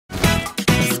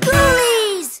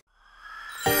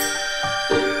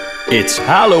It's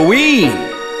Halloween!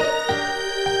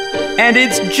 And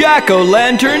it's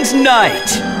Jack-o'-lantern's night!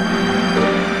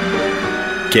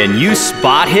 Can you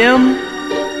spot him?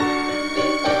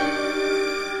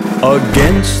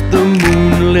 Against the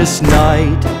moonless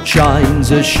night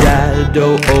shines a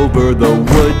shadow over the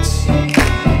woods.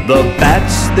 The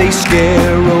bats, they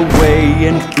scare away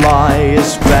and fly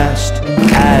as fast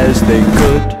as they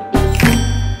could.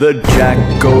 The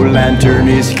Jack-o'-lantern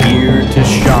is here to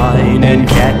shine and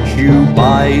catch you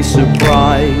by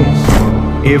surprise.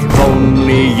 If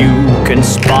only you can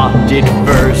spot it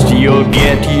first, you'll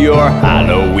get your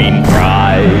Halloween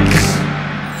prize.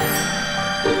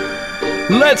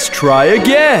 Let's try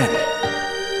again.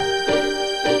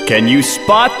 Can you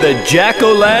spot the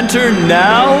Jack-o'-lantern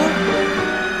now?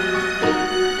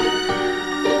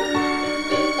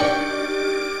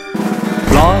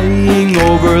 Flying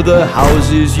over the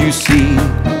houses you see,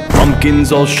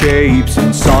 pumpkins all shapes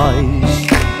and size.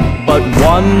 But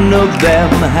one of them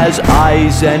has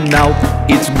eyes and mouth,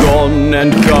 it's gone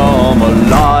and come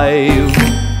alive.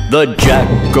 The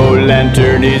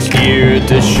Jack-o'-lantern is here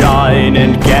to shine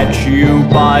and catch you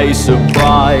by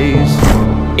surprise.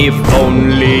 If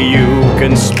only you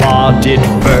can spot it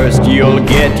first, you'll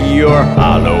get your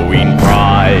Halloween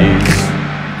prize.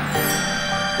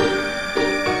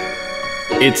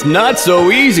 It's not so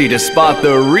easy to spot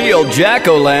the real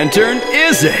Jack-o'-lantern,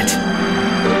 is it?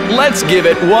 Let's give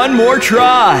it one more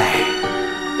try.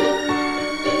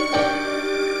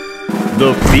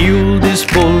 The field is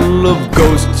full of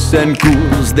ghosts and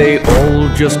ghouls, they all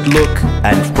just look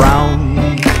and frown.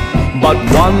 But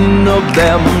one of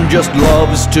them just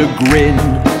loves to grin,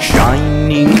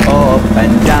 shining up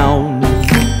and down.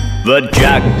 The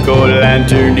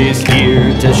Jack-o'-lantern is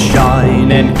here to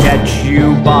shine and catch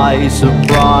you by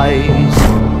surprise.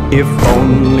 If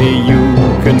only you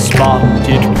can spot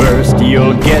it first,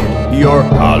 you'll get your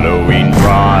Halloween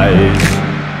prize.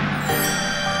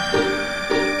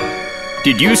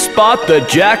 Did you spot the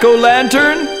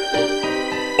Jack-o'-lantern?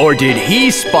 Or did he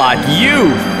spot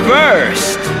you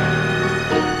first?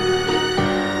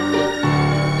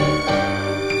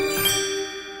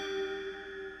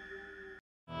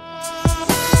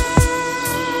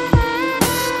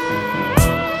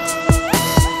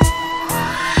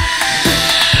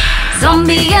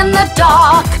 Zombie in the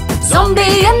dark,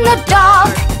 zombie in the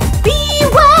dark.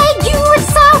 Beware, you,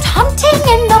 it's out hunting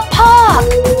in the park.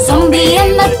 Zombie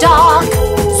in the dark,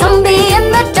 zombie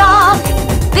in the dark.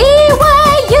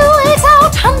 Beware, you, it's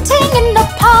out hunting in the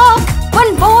park.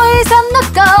 When boys and the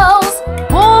girls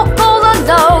walk all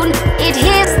alone, it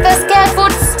hears their scared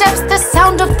footsteps, the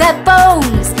sound of their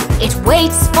bones. It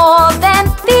waits for them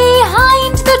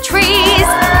behind the trees,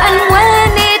 and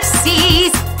when it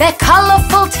sees their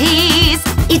colorful teeth,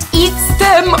 it eats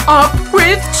them up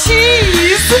with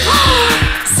cheese.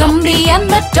 Zombie in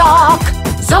the dark,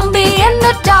 zombie in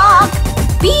the dark.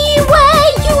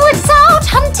 Beware, you, it's out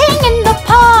hunting in the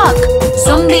park.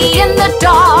 Zombie in the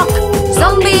dark,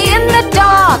 zombie in the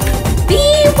dark.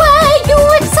 Beware, you,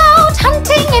 it's out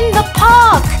hunting in the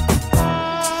park.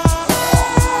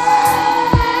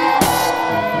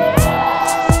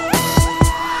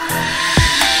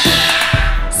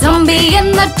 Zombie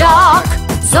in the dark,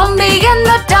 zombie in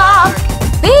the dark.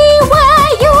 Beware,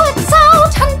 you, it's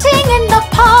out hunting in the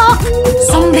park.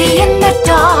 Zombie in the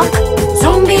dark,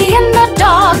 zombie in the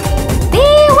dark.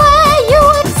 Beware, you,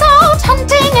 it's out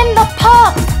hunting in the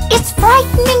park. It's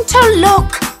frightening to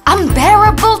look,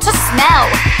 unbearable to smell.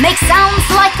 Makes sounds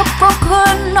like a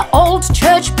broken old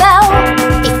church bell.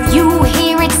 If you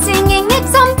hear it singing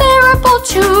its unbearable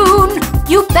tune,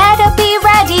 you better be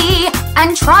ready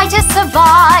and try to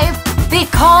survive,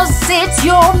 because it's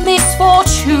your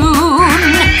misfortune.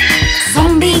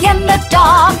 Zombie in the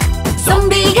dark,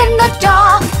 zombie in the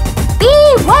dark.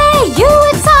 Beware, you,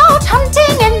 it's out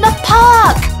hunting in the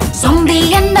park.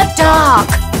 Zombie in the dark,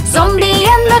 zombie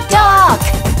in the dark.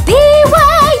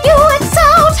 Beware, you, it's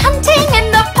out hunting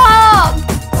in the park.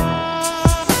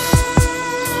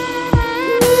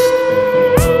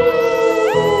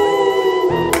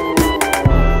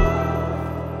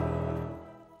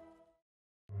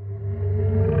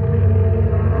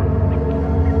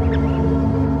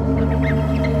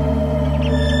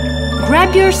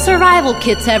 Grab your survival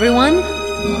kits, everyone.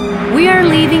 We are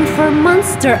leaving for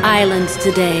Monster Island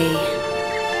today.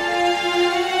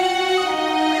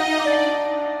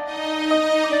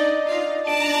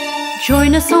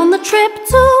 Join us on the trip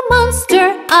to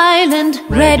Monster Island,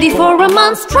 ready for a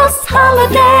monstrous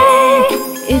holiday.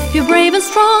 If you're brave and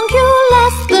strong, you'll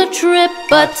last the trip,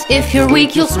 but if you're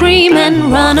weak, you'll scream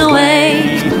and run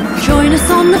away. Join us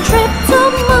on the trip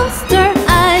to Monster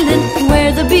Island,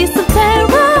 where the beasts of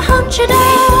terror hunt you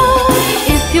down.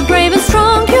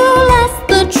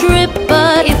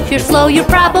 slow, you'll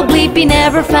probably be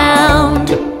never found.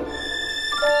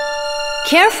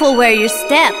 Careful where you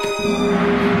step.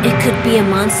 It could be a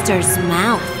monster's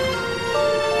mouth.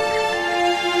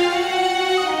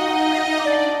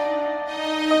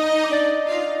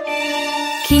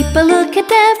 Keep a look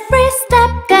at every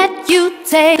step that you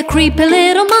take. The creepy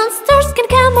little monsters can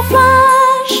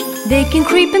camouflage. They can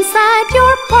creep inside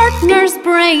your partner's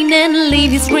brain and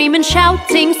leave you screaming,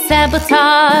 shouting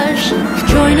sabotage.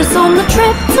 Join us on the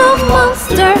trip to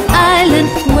Monster Island,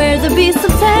 where the beasts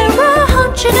of terror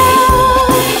hunt you down.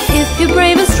 If you're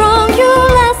brave and strong, you'll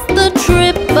last the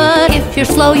trip, but if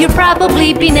you're slow, you'll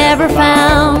probably be never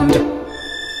found.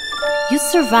 You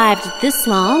survived this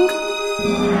long?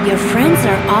 Your friends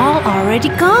are all already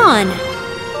gone.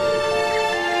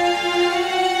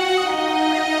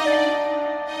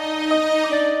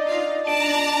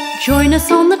 Join us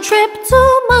on the trip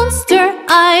to Monster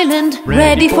Island,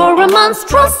 ready for a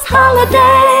monstrous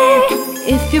holiday.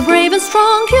 If you're brave and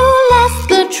strong, you'll last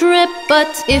the trip,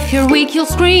 but if you're weak, you'll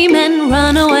scream and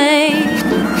run away.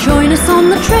 Join us on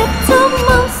the trip to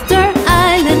Monster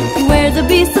Island, where the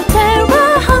beasts of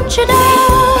terror hunt you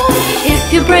down.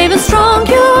 If you're brave and strong,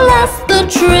 you'll last the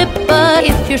trip, but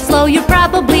if you're slow, you'll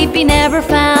probably be never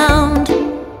found.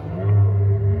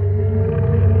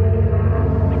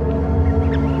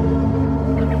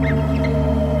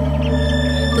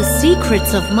 The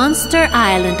secrets of Monster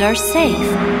Island are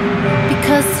safe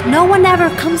because no one ever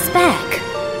comes back.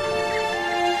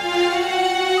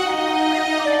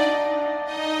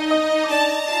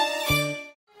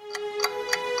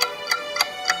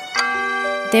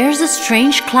 There's a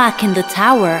strange clock in the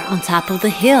tower on top of the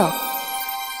hill.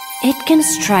 It can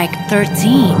strike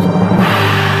 13.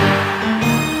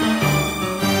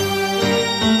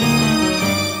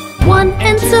 1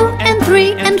 and 2 and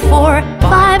 3 and 4,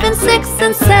 5 and 6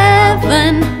 and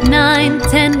 7, 9,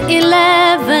 10,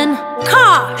 11.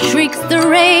 Caw! Shrieks the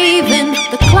raven.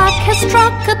 The clock has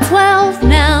struck a 12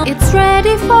 now. It's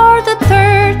ready for the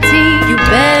 30. You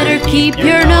better keep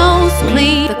your nose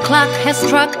clean. The clock has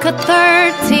struck a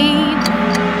 13.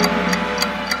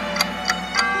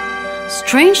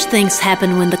 Strange things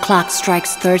happen when the clock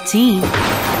strikes 13.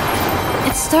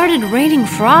 It started raining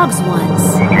frogs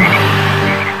once.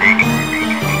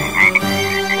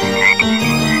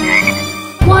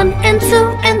 1 and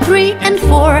 2 and 3 and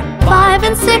 4, 5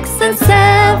 and 6 and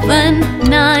 7,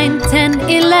 9, 10,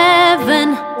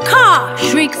 11. Caw!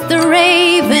 Shrieks the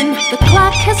raven. The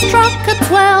clock has struck a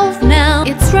 12 now.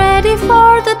 It's ready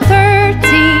for the 30.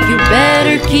 You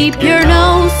better keep your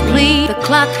nose clean. The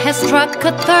clock has struck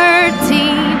a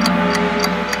 13.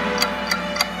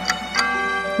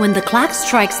 When the clock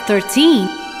strikes 13,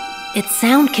 its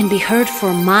sound can be heard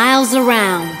for miles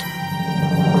around.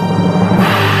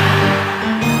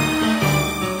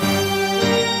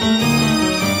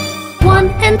 1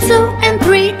 and 2 and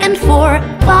 3 and 4,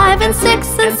 5 and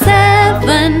 6 and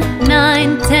 7,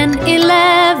 9, 10,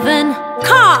 11.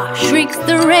 Caw! Shrieks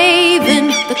the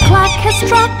raven. The clock has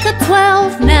struck a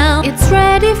 12 now. It's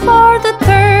ready for the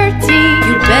 30.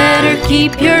 You better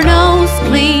keep your nose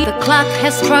clean. The clock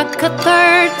has struck a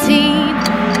 13.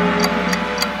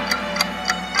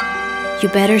 You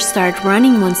better start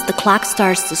running once the clock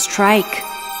starts to strike.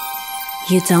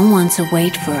 You don't want to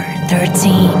wait for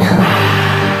 13.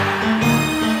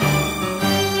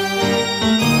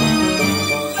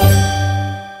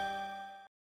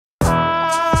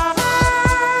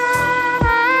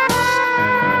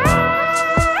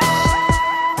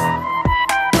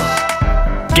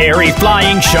 Scary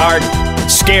flying shark,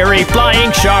 scary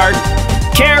flying shark.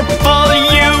 Careful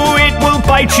you, it will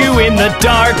bite you in the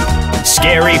dark.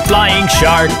 Scary flying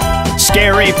shark,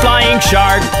 scary flying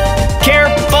shark.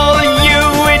 Careful you,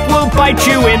 it will bite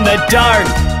you in the dark.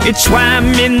 It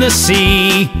swam in the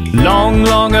sea long,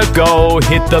 long ago.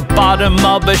 Hit the bottom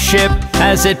of a ship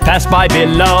as it passed by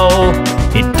below.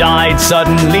 It died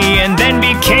suddenly and then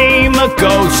became a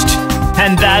ghost.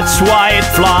 And that's why it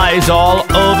flies all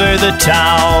over the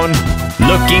town,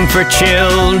 looking for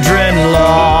children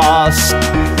lost.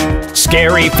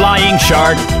 Scary flying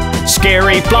shark,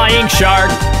 scary flying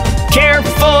shark.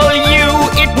 Careful you,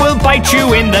 it will bite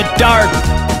you in the dark.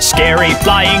 Scary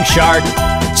flying shark,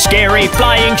 scary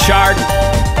flying shark.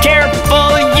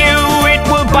 Careful you, it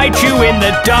will bite you in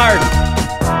the dark.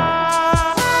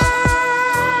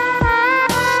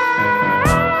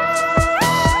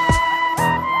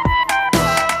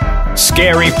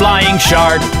 Scary flying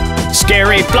shark,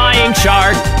 scary flying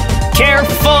shark.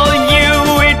 Careful you,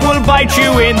 it will bite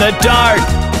you in the dark.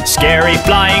 Scary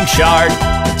flying shark,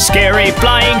 scary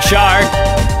flying shark.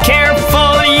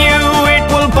 Careful you, it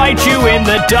will bite you in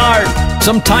the dark.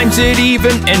 Sometimes it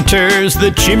even enters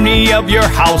the chimney of your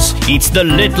house, eats the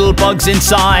little bugs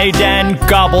inside and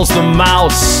gobbles the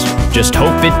mouse. Just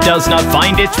hope it does not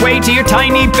find its way to your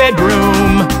tiny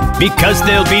bedroom, because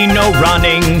there'll be no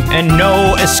running and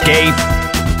no escape,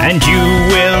 and you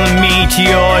will meet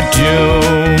your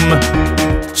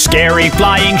doom. Scary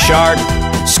flying shark,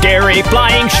 scary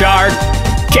flying shark,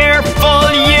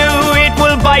 careful you, it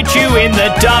will bite you in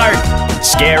the dark.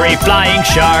 Scary flying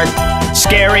shark,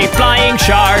 scary flying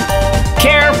shark,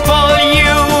 careful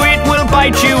you, it will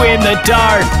bite you in the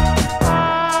dark.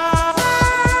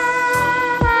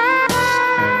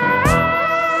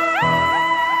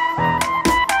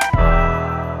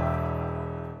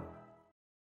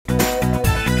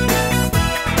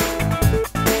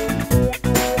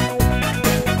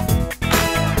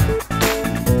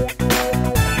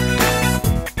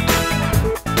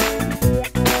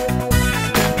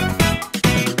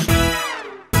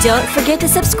 Don't forget to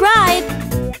subscribe.